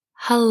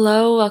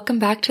Hello, welcome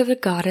back to the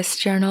Goddess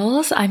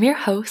Journals. I'm your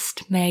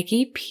host,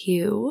 Maggie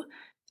Pugh.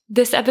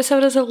 This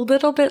episode is a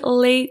little bit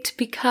late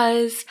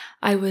because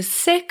I was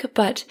sick,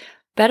 but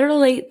better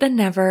late than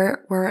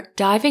never. We're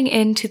diving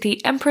into the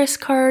Empress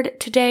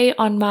card today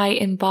on my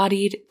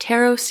Embodied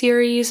Tarot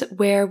series,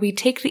 where we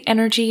take the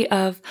energy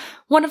of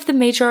one of the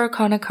major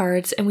arcana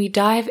cards and we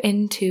dive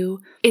into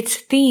its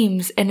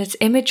themes and its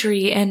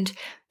imagery and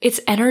its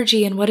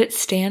energy and what it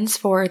stands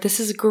for. This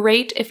is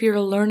great if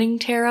you're learning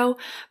tarot,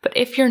 but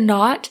if you're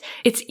not,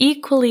 it's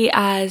equally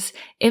as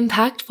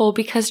impactful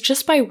because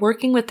just by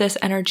working with this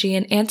energy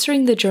and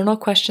answering the journal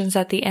questions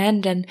at the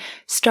end and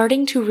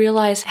starting to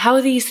realize how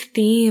these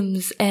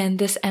themes and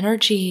this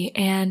energy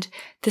and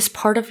this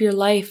part of your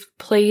life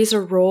plays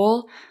a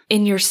role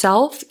in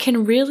yourself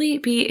can really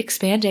be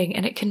expanding,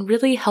 and it can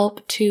really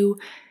help to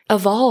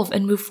evolve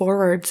and move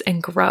forwards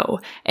and grow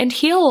and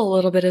heal a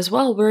little bit as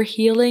well. We're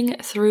healing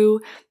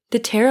through the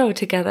tarot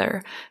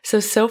together.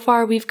 So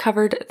far we've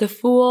covered the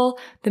Fool,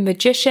 the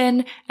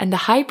Magician, and the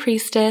High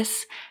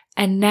Priestess,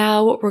 and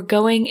now we're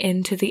going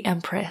into the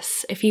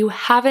Empress. If you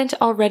haven't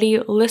already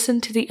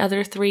listened to the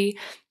other three,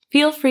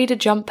 feel free to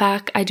jump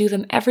back. I do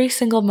them every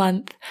single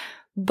month,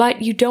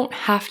 but you don't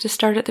have to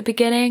start at the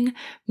beginning.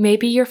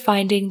 Maybe you're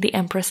finding the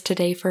Empress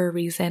today for a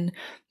reason.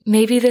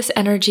 Maybe this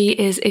energy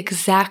is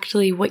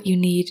exactly what you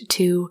need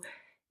to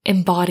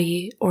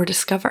embody or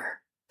discover.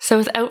 So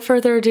without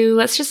further ado,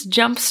 let's just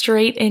jump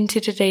straight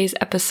into today's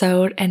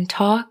episode and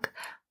talk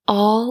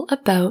all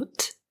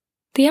about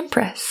the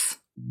Empress.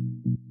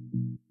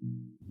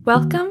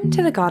 Welcome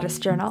to the Goddess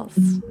Journals.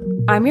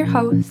 I'm your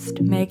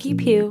host, Maggie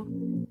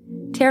Pugh,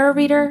 tarot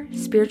reader,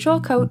 spiritual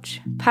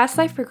coach, past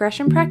life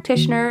regression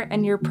practitioner,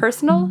 and your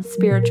personal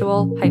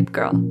spiritual hype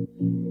girl.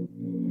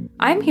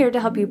 I'm here to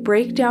help you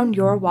break down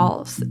your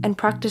walls and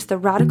practice the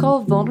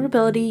radical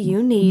vulnerability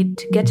you need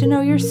to get to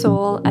know your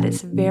soul at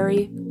its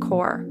very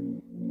core.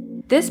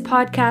 This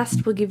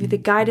podcast will give you the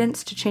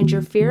guidance to change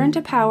your fear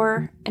into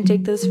power and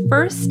take those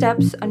first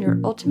steps on your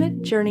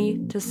ultimate journey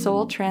to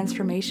soul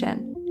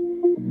transformation.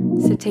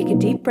 So take a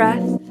deep breath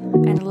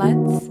and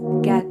let's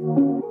get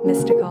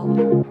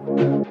mystical.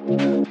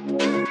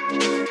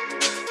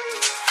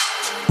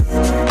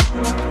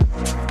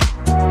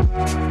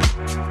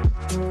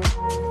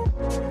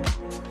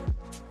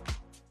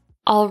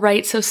 All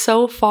right,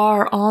 so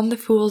far on the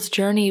Fool's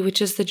journey,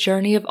 which is the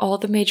journey of all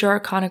the major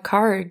arcana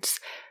cards,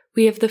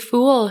 we have the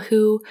Fool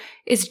who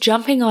is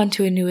jumping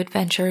onto a new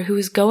adventure, who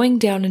is going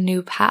down a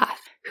new path,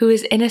 who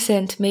is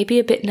innocent, maybe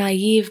a bit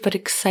naive, but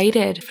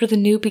excited for the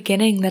new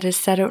beginning that is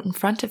set out in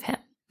front of him.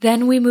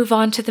 Then we move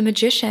on to the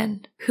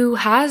Magician, who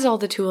has all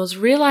the tools,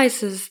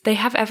 realizes they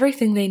have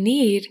everything they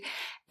need,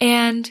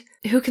 and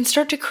who can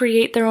start to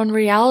create their own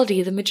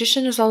reality. The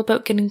Magician is all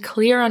about getting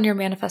clear on your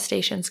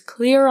manifestations,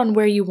 clear on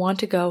where you want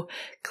to go,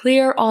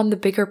 clear on the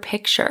bigger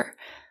picture.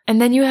 And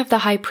then you have the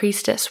High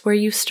Priestess, where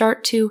you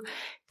start to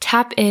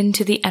tap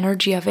into the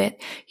energy of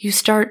it. You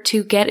start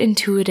to get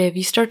intuitive.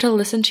 You start to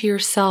listen to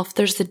yourself.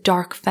 There's the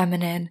dark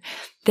feminine.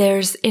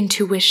 There's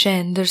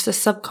intuition. There's the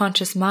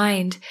subconscious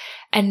mind.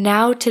 And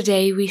now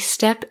today we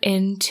step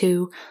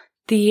into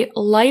the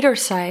lighter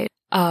side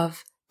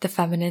of the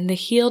feminine, the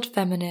healed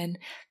feminine,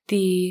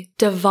 the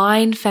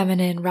divine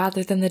feminine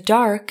rather than the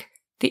dark,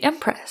 the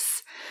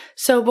Empress.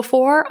 So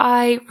before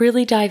I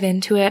really dive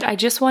into it, I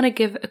just want to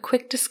give a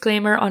quick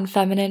disclaimer on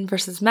feminine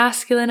versus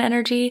masculine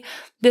energy.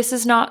 This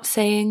is not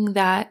saying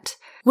that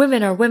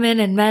women are women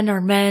and men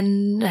are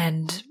men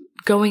and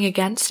going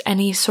against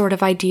any sort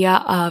of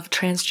idea of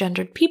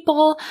transgendered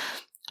people.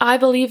 I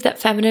believe that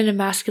feminine and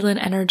masculine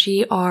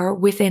energy are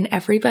within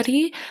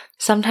everybody.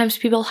 Sometimes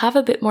people have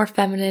a bit more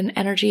feminine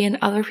energy and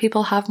other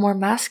people have more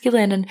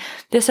masculine. And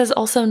this has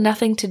also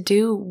nothing to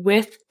do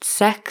with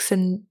sex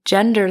and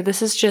gender.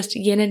 This is just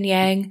yin and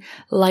yang,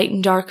 light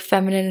and dark,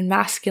 feminine and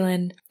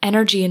masculine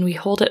energy, and we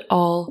hold it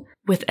all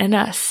within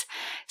us.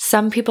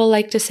 Some people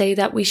like to say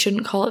that we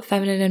shouldn't call it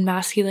feminine and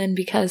masculine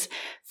because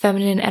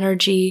feminine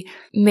energy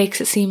makes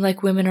it seem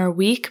like women are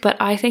weak. But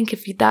I think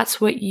if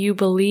that's what you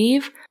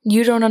believe,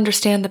 you don't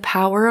understand the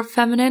power of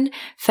feminine.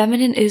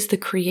 Feminine is the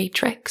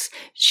creatrix.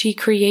 She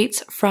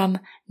creates from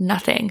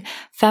nothing.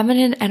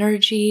 Feminine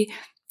energy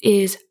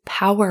is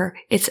power.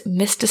 It's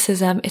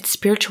mysticism. It's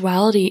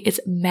spirituality. It's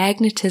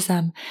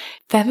magnetism.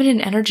 Feminine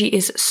energy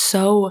is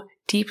so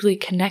deeply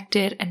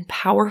connected and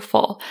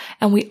powerful,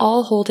 and we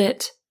all hold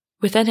it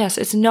within us.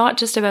 It's not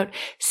just about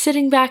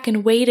sitting back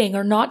and waiting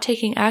or not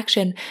taking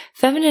action.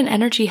 Feminine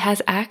energy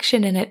has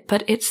action in it,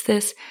 but it's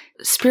this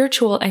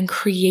spiritual and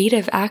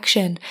creative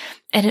action,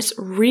 and it's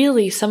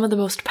really some of the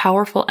most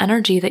powerful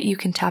energy that you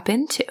can tap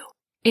into.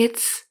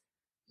 It's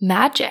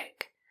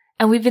magic.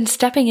 And we've been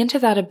stepping into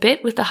that a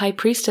bit with the High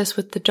Priestess,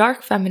 with the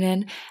dark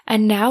feminine,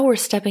 and now we're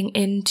stepping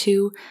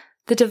into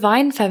the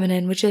divine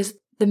feminine, which is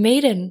the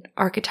maiden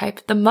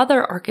archetype, the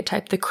mother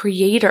archetype, the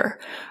creator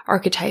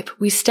archetype.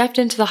 We stepped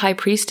into the High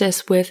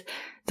Priestess with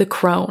the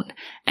crone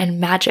and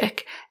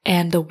magic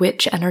and the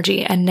witch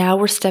energy, and now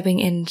we're stepping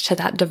into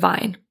that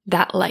divine,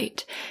 that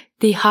light.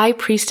 The High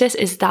Priestess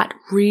is that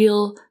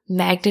real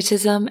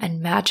magnetism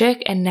and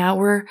magic, and now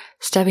we're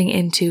stepping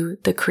into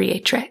the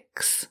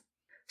creatrix.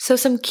 So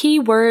some key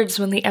words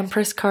when the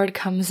Empress card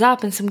comes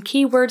up, and some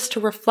key words to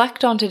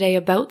reflect on today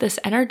about this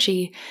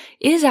energy,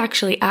 is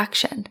actually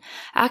action.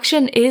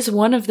 Action is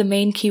one of the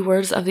main key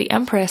words of the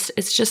Empress.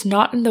 It's just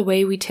not in the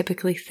way we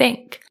typically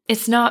think.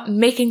 It's not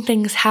making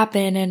things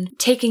happen and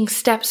taking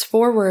steps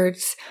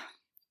forwards.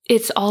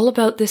 It's all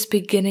about this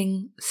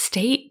beginning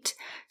state.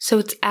 So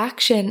it's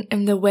action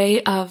in the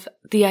way of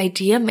the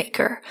idea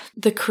maker,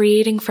 the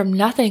creating from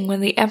nothing.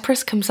 When the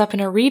Empress comes up in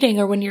a reading,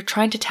 or when you're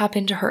trying to tap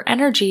into her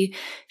energy,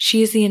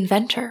 she is the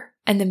inventor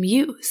and the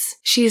muse.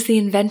 She is the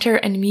inventor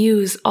and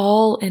muse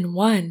all in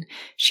one.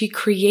 She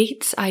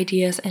creates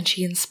ideas and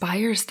she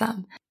inspires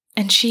them.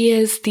 And she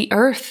is the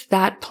earth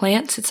that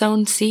plants its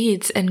own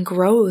seeds and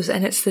grows,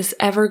 and it's this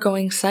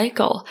ever-going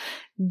cycle.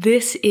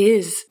 This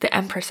is the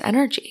Empress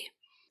energy.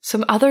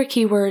 Some other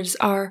keywords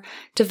are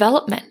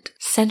development,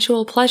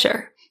 sensual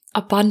pleasure,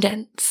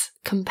 abundance,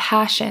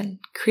 compassion,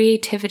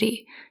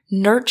 creativity,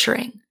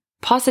 nurturing,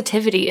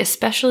 positivity,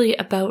 especially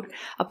about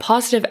a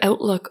positive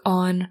outlook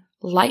on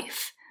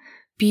life,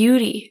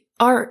 beauty,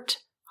 art,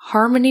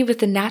 harmony with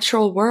the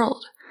natural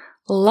world,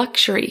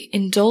 luxury,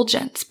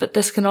 indulgence, but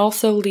this can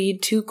also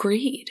lead to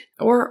greed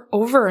or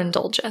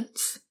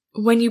overindulgence.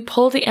 When you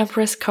pull the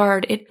Empress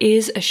card, it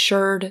is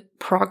assured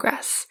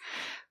progress.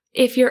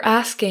 If you're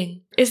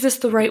asking, is this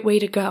the right way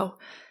to go?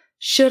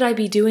 Should I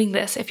be doing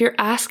this? If you're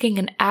asking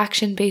an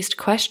action-based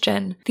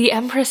question, the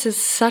Empress is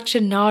such a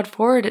nod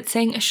forward. It's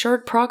saying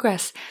assured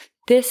progress.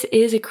 This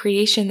is a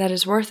creation that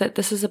is worth it.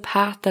 This is a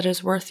path that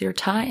is worth your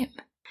time.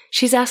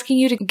 She's asking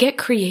you to get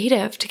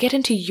creative, to get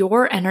into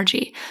your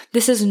energy.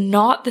 This is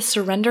not the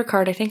surrender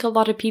card. I think a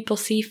lot of people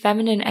see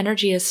feminine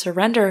energy as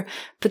surrender,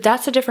 but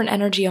that's a different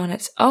energy on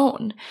its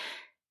own,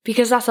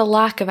 because that's a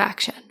lack of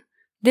action.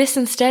 This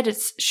instead,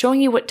 it's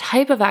showing you what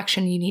type of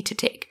action you need to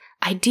take.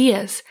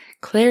 Ideas,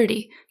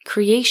 clarity,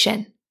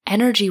 creation,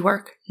 energy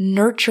work,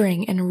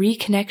 nurturing, and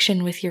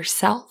reconnection with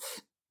yourself.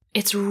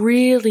 It's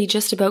really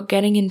just about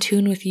getting in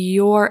tune with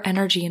your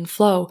energy and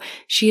flow.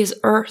 She is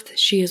earth,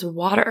 she is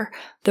water.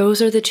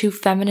 Those are the two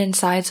feminine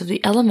sides of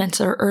the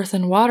elements, are earth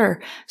and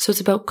water. So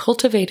it's about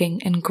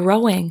cultivating and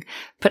growing,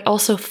 but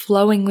also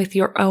flowing with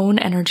your own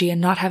energy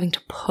and not having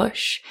to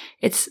push.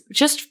 It's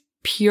just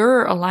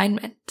pure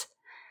alignment.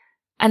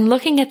 And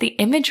looking at the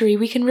imagery,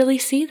 we can really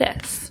see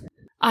this.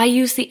 I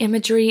use the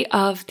imagery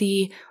of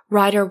the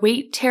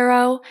Rider-Waite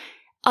Tarot.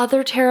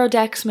 Other tarot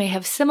decks may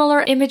have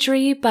similar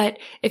imagery, but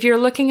if you're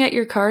looking at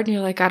your card and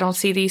you're like, I don't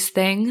see these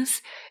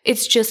things,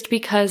 it's just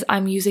because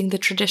I'm using the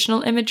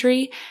traditional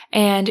imagery,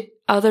 and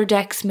other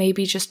decks may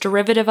be just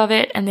derivative of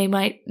it, and they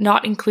might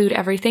not include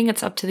everything.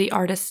 It's up to the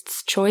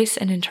artist's choice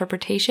and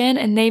interpretation,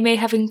 and they may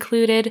have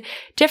included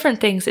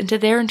different things into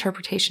their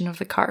interpretation of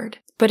the card.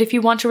 But if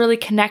you want to really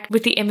connect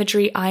with the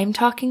imagery I'm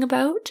talking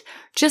about,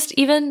 just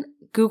even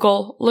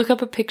Google, look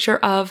up a picture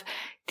of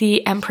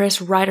the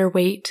Empress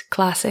Rider-Waite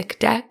Classic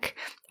deck,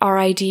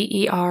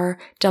 Riderwaite,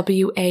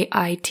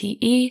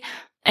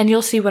 and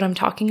you'll see what I'm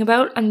talking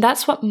about. And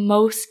that's what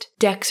most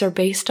decks are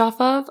based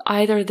off of,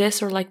 either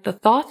this or like the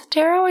Thoth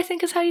Tarot, I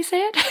think is how you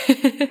say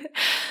it.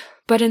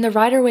 But in the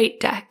Rider-Waite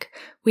deck,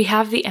 we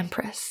have the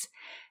Empress,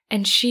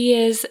 and she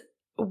is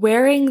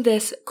wearing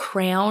this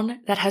crown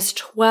that has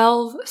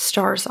 12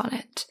 stars on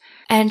it.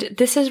 And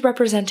this is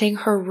representing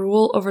her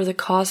rule over the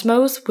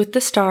cosmos with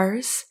the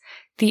stars,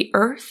 the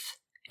earth,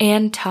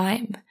 and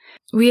time.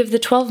 We have the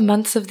 12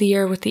 months of the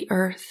year with the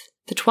earth,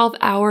 the 12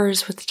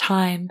 hours with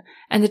time,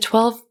 and the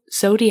 12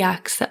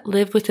 zodiacs that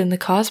live within the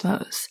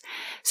cosmos.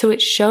 So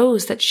it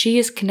shows that she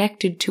is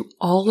connected to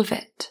all of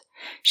it.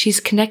 She's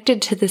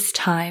connected to this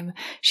time,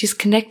 she's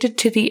connected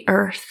to the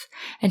earth,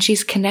 and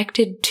she's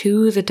connected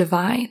to the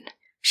divine.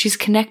 She's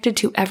connected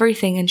to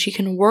everything, and she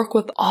can work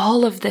with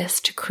all of this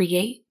to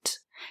create.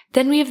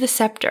 Then we have the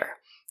scepter.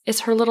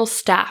 It's her little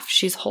staff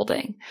she's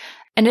holding.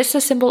 And it's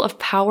a symbol of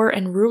power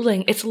and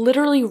ruling. It's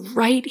literally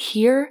right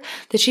here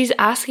that she's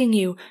asking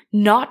you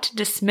not to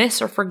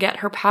dismiss or forget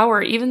her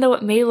power, even though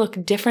it may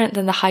look different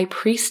than the High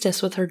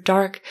Priestess with her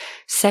dark,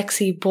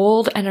 sexy,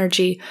 bold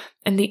energy,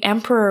 and the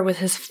Emperor with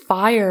his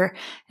fire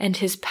and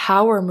his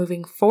power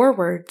moving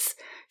forwards.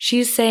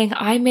 She's saying,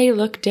 I may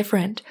look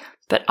different,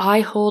 but I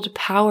hold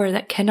power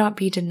that cannot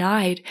be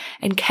denied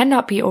and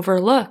cannot be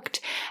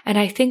overlooked. And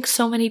I think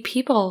so many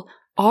people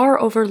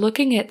are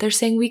overlooking it. They're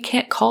saying we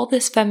can't call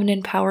this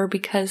feminine power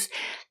because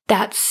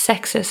that's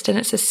sexist, and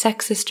it's a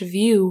sexist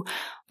view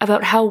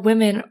about how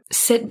women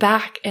sit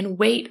back and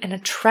wait and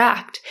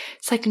attract.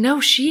 It's like, no,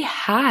 she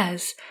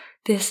has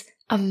this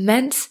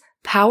immense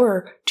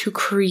power to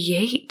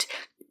create,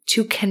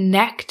 to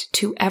connect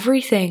to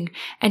everything,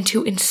 and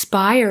to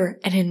inspire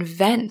and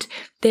invent.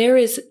 There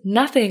is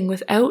nothing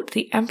without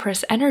the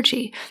Empress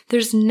energy.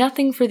 There's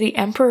nothing for the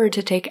Emperor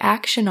to take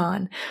action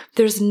on.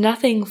 There's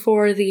nothing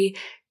for the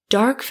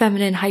dark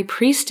feminine High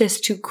Priestess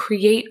to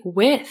create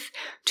with,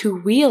 to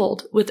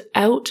wield,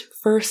 without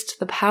first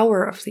the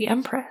power of the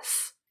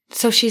Empress.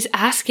 So she's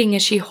asking,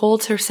 as she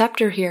holds her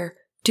scepter here,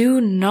 do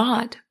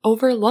not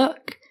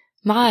overlook.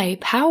 my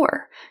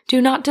power.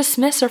 Do not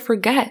dismiss or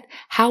forget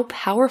how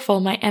powerful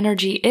my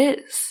energy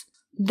is.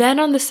 Then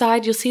on the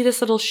side, you'll see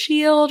this little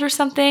shield or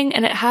something,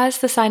 and it has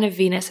the sign of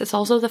Venus. It's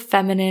also the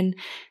feminine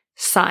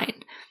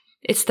sign.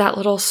 It's that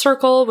little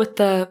circle with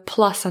the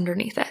plus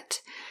underneath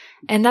it.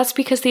 And that's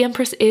because the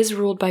Empress is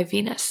ruled by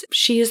Venus.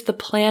 She is the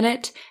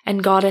planet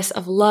and goddess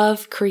of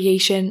love,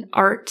 creation,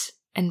 art,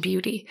 and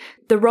beauty.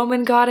 The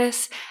Roman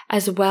goddess,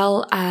 as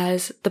well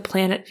as the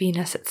planet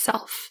Venus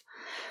itself.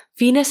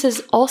 Venus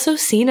is also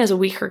seen as a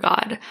weaker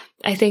god.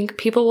 I think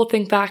people will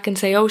think back and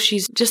say, oh,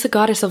 she's just a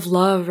goddess of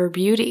love or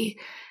beauty.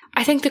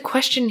 I think the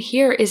question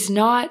here is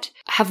not,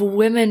 have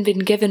women been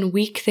given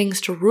weak things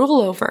to rule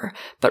over,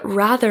 but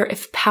rather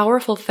if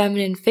powerful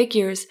feminine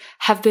figures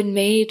have been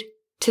made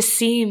to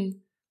seem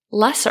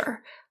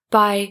lesser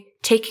by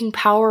taking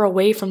power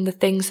away from the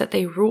things that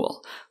they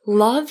rule.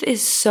 Love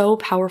is so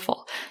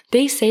powerful.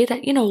 They say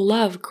that,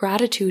 love,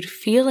 gratitude,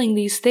 feeling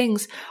these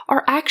things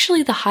are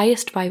actually the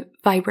highest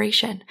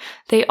vibration.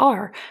 They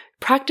are.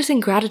 Practicing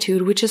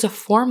gratitude, which is a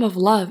form of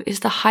love, is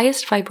the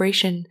highest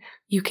vibration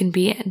you can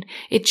be in.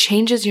 It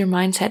changes your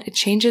mindset. It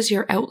changes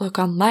your outlook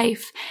on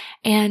life.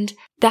 And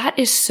that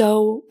is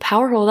so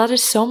powerful. That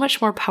is so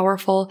much more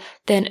powerful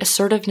than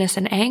assertiveness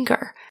and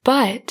anger.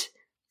 But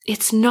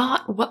it's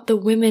not what the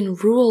women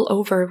rule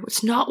over.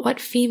 It's not what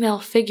female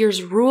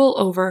figures rule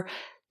over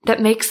that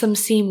makes them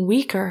seem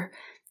weaker.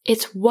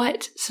 It's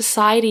what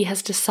society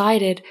has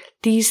decided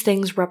these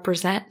things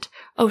represent.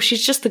 Oh,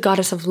 she's just the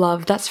goddess of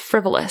love. That's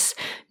frivolous.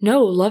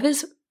 No, love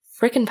is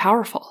freaking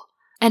powerful.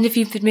 And if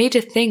you've been made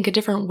to think a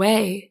different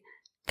way,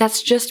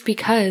 that's just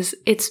because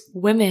it's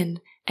women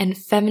and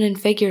feminine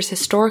figures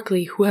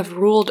historically who have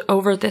ruled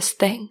over this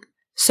thing.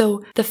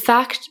 So the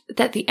fact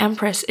that the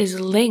Empress is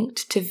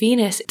linked to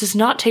Venus does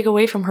not take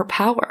away from her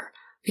power,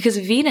 because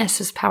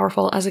Venus is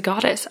powerful as a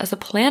goddess, as a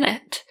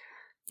planet.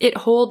 It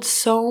holds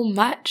so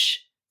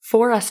much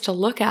for us to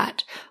look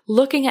at,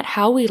 looking at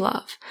how we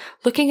love,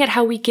 looking at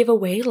how we give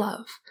away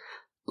love,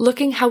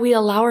 looking how we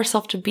allow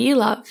ourselves to be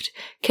loved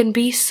can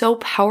be so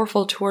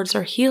powerful towards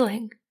our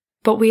healing.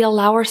 But we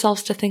allow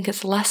ourselves to think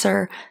it's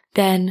lesser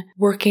than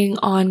working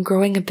on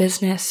growing a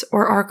business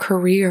or our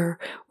career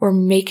or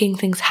making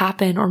things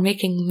happen or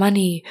making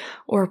money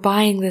or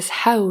buying this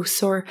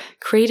house or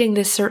creating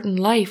this certain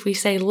life. We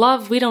say,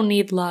 love, we don't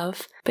need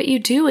love. But you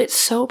do. It's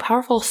so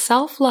powerful.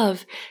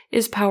 Self-love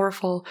is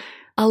powerful.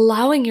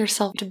 Allowing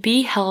yourself to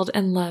be held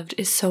and loved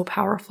is so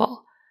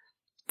powerful.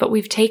 But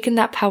we've taken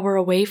that power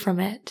away from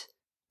it.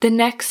 The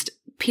next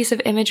piece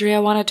of imagery I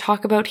want to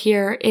talk about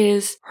here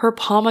is her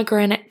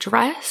pomegranate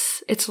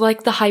dress. It's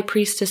like the high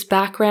priestess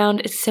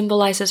background. It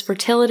symbolizes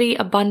fertility,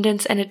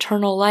 abundance, and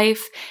eternal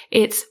life.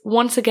 It's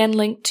once again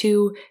linked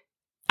to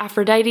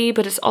Aphrodite,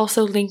 but it's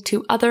also linked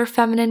to other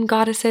feminine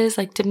goddesses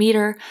like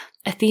Demeter,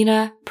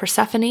 Athena,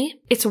 Persephone.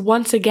 It's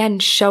once again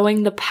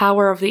showing the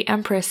power of the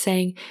Empress,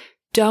 saying,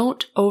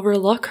 don't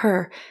overlook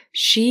her.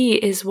 She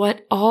is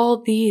what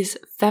all these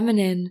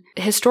feminine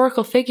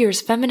historical figures,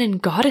 feminine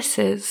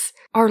goddesses,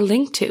 are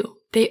linked to.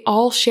 They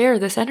all share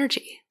this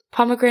energy.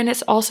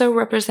 Pomegranates also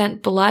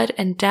represent blood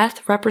and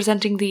death,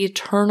 representing the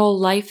eternal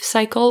life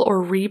cycle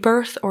or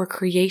rebirth or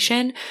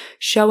creation,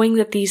 showing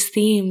that these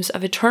themes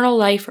of eternal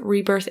life,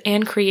 rebirth,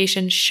 and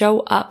creation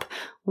show up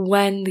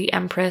when the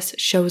Empress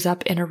shows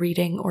up in a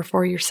reading or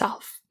for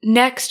yourself.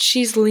 Next,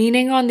 she's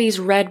leaning on these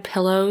red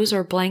pillows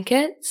or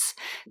blankets.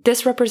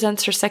 This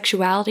represents her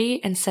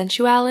sexuality and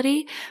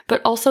sensuality,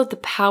 but also the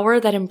power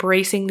that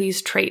embracing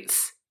these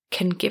traits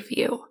can give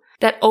you.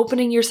 That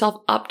opening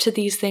yourself up to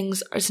these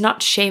things is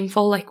not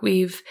shameful like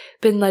we've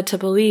been led to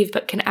believe,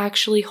 but can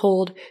actually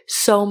hold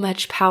so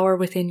much power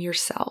within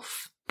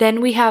yourself. Then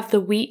we have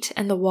the wheat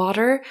and the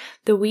water.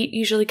 The wheat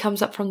usually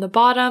comes up from the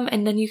bottom,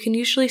 and then you can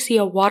usually see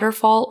a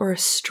waterfall or a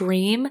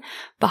stream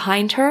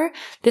behind her.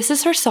 This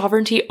is her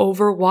sovereignty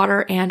over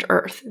water and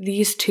earth,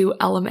 these two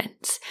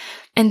elements.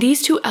 And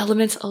these two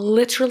elements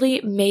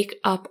literally make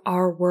up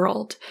our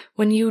world.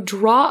 When you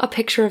draw a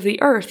picture of the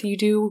earth, you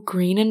do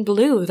green and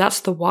blue. That's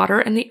the water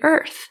and the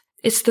earth.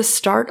 It's the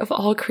start of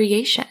all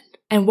creation.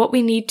 And what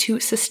we need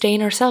to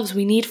sustain ourselves,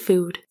 we need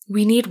food.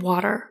 We need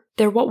water.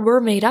 They're what we're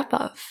made up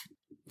of.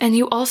 And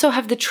you also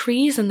have the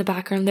trees in the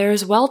background there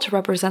as well to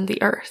represent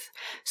the earth.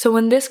 So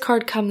when this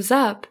card comes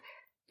up,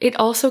 it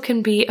also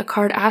can be a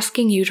card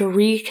asking you to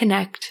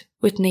reconnect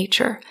with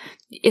nature.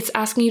 It's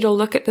asking you to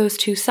look at those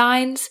two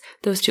signs,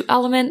 those two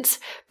elements,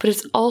 but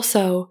it's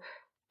also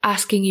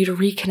asking you to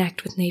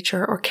reconnect with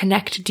nature or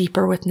connect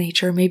deeper with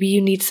nature. Maybe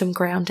you need some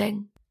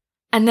grounding.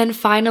 And then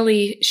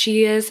finally,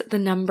 she is the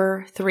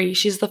number 3.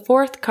 She's the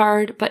 4th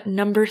card, but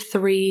number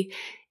 3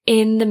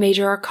 in the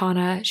major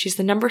arcana. She's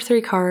the number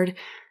 3 card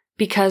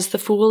because the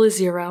Fool is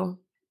 0.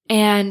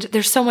 And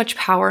there's so much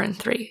power in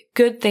 3.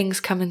 Good things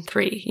come in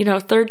 3.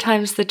 3rd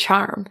time's the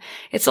charm.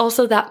 It's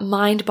also that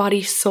mind,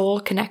 body,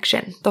 soul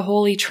connection, the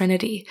Holy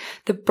Trinity,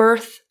 the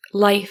birth,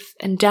 life,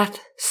 and death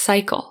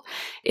cycle.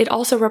 It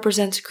also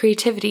represents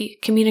creativity,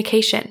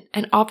 communication,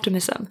 and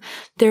optimism.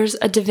 There's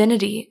a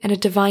divinity and a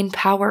divine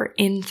power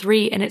in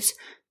 3, and it's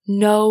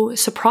no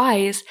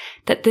surprise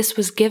that this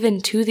was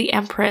given to the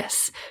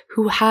Empress,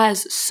 who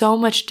has so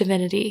much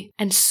divinity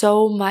and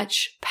so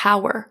much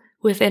power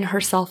within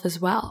herself as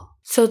well.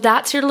 So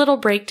that's your little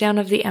breakdown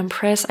of the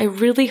Empress. I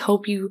really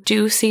hope you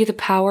do see the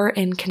power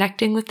in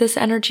connecting with this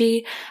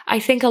energy. I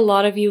think a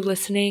lot of you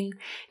listening,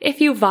 if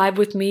you vibe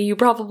with me, you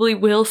probably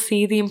will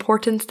see the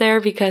importance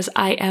there because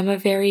I am a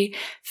very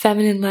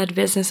feminine-led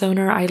business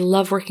owner. I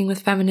love working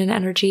with feminine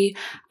energy.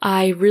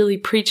 I really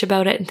preach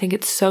about it and think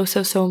it's so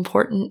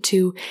important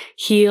to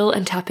heal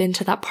and tap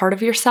into that part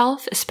of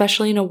yourself,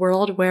 especially in a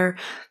world where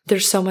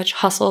there's so much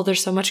hustle,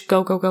 there's so much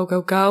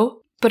go.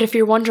 But if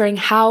you're wondering,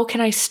 how can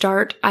I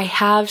start? I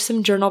have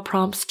some journal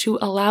prompts to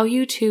allow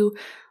you to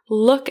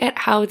look at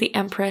how the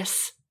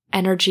Empress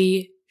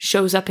energy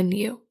shows up in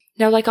you.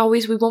 Now, like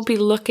always, we won't be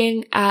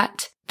looking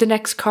at the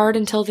next card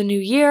until the new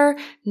year,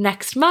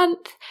 next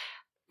month.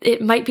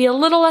 It might be a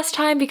little less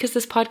time because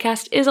this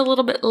podcast is a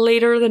little bit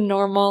later than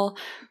normal,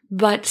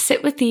 but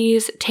sit with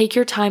these, take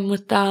your time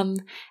with them,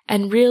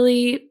 and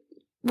really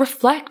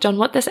reflect on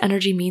what this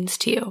energy means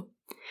to you.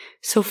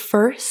 So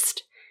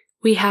first,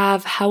 we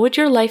have, how would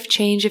your life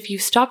change if you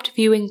stopped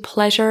viewing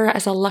pleasure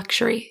as a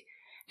luxury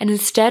and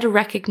instead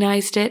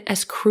recognized it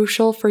as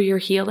crucial for your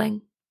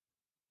healing?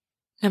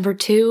 Number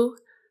 2,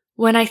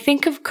 when I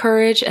think of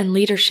courage and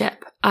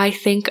leadership, I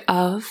think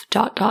of ...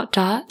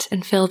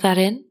 and fill that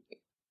in.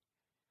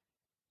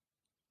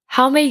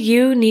 How may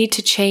you need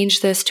to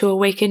change this to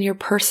awaken your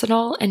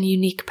personal and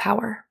unique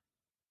power?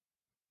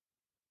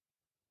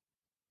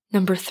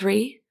 Number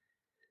 3,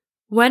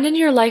 when in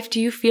your life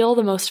do you feel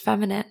the most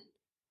feminine?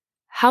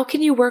 How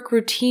can you work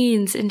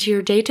routines into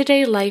your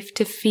day-to-day life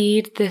to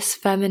feed this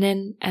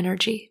feminine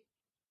energy?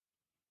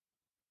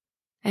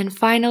 And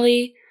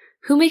finally,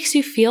 who makes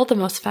you feel the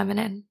most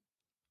feminine?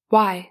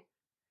 Why?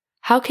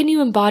 How can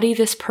you embody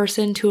this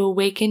person to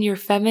awaken your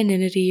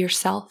femininity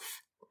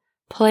yourself?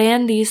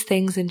 Plan these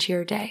things into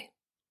your day.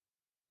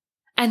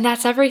 And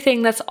that's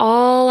everything. That's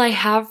all I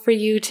have for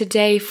you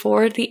today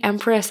for the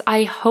Empress.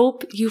 I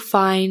hope you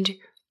find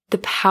the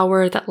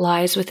power that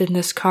lies within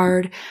this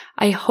card.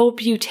 I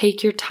hope you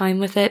take your time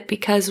with it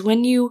because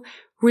when you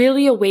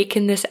really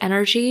awaken this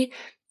energy,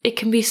 it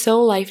can be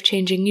so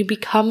life-changing. You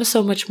become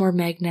so much more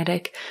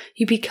magnetic.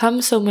 You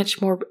become so much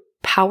more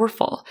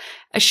powerful,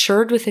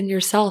 assured within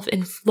yourself,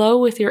 in flow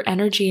with your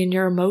energy and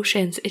your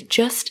emotions. It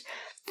just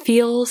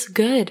feels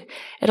good.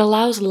 It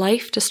allows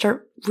life to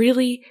start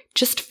really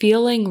just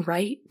feeling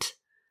right.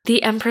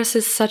 The Empress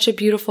is such a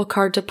beautiful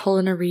card to pull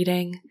in a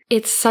reading.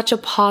 It's such a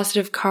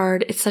positive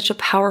card. It's such a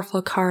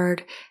powerful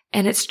card.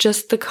 And it's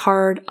just the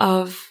card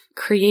of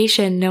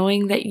creation,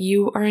 knowing that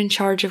you are in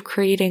charge of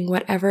creating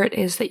whatever it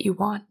is that you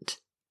want.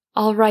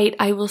 All right,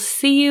 I will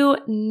see you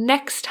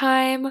next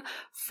time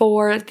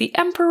for the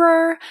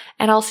Emperor,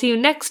 and I'll see you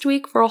next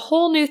week for a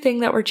whole new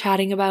thing that we're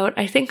chatting about.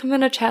 I think I'm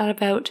going to chat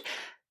about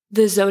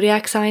the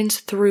zodiac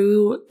signs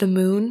through the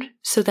moon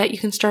so that you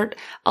can start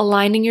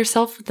aligning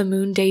yourself with the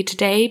moon day to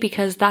day,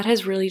 because that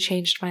has really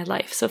changed my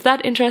life. So if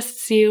that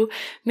interests you,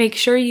 make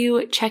sure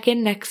you check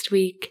in next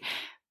week.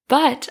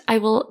 But I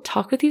will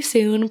talk with you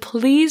soon.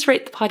 Please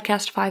rate the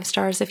podcast 5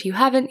 stars if you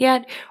haven't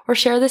yet, or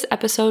share this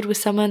episode with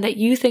someone that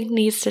you think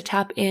needs to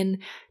tap in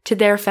to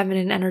their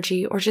feminine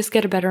energy or just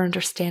get a better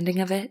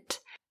understanding of it.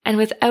 And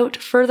without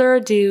further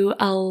ado,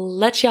 I'll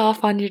let you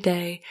off on your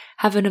day.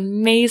 Have an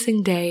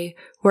amazing day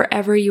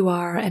wherever you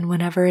are and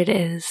whenever it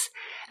is.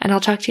 And I'll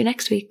talk to you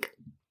next week.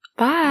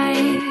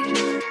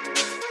 Bye.